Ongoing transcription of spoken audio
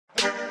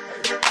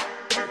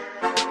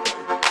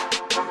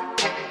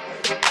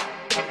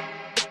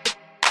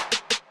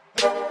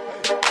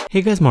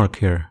Hey guys, Mark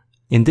here.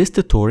 In this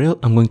tutorial,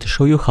 I'm going to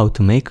show you how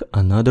to make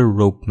another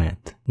rope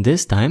mat.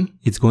 This time,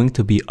 it's going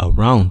to be a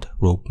round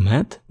rope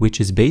mat, which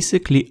is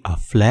basically a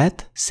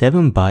flat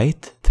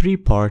 7-bight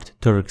 3-part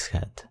Turk's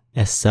head.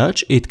 As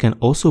such, it can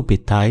also be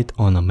tied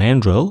on a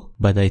mandrel,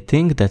 but I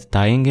think that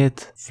tying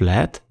it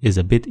flat is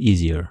a bit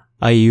easier.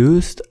 I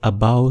used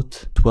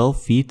about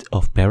 12 feet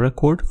of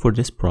paracord for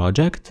this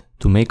project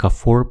to make a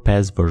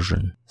 4-pass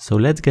version. So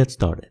let's get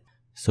started.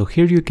 So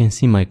here you can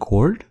see my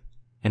cord,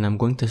 and I'm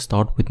going to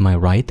start with my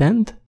right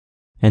end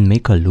and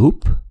make a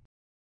loop,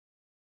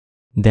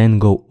 then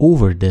go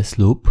over this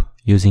loop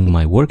using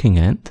my working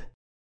end,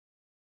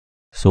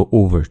 so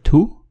over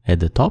 2 at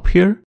the top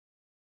here,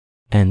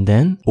 and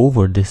then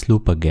over this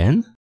loop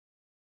again,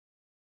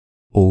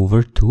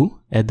 over 2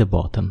 at the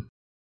bottom,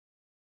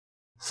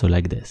 so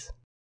like this,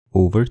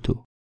 over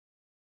 2.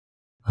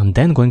 I'm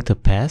then going to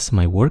pass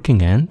my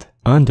working end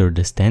under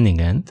the standing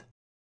end,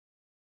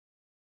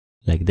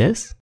 like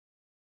this,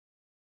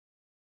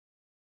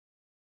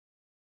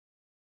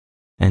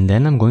 and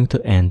then I'm going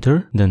to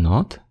enter the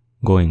knot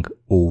going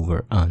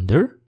over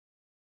under,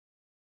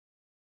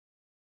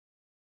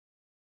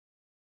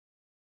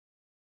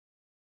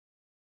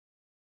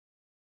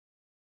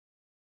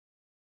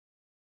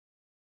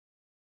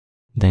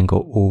 then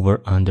go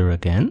over under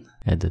again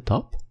at the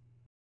top,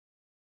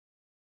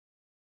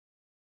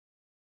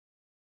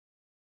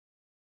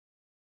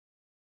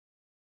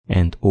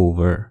 and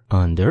over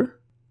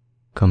under,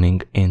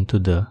 coming into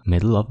the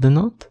middle of the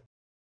knot,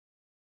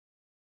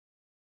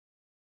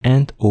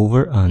 and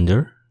over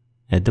under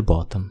at the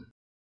bottom.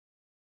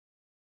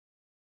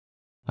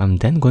 I'm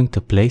then going to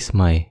place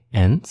my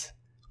ends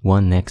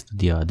one next to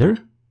the other,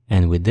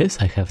 and with this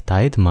I have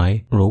tied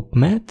my rope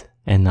mat,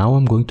 and now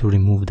I'm going to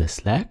remove the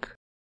slack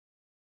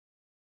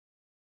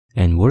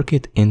and work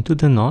it into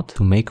the knot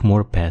to make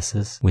more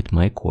passes with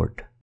my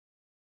cord.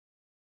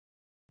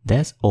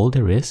 That's all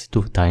there is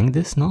to tying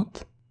this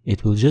knot.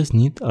 It will just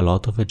need a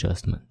lot of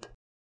adjustment.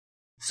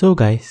 So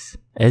guys,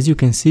 as you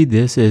can see,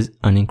 this is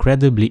an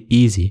incredibly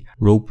easy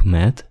rope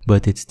mat,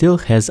 but it still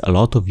has a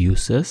lot of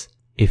uses.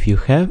 If you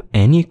have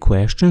any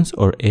questions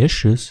or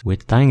issues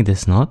with tying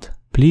this knot,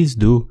 please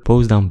do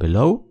post down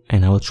below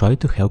and I will try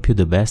to help you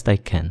the best I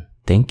can.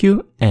 Thank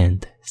you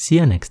and see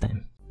you next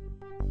time.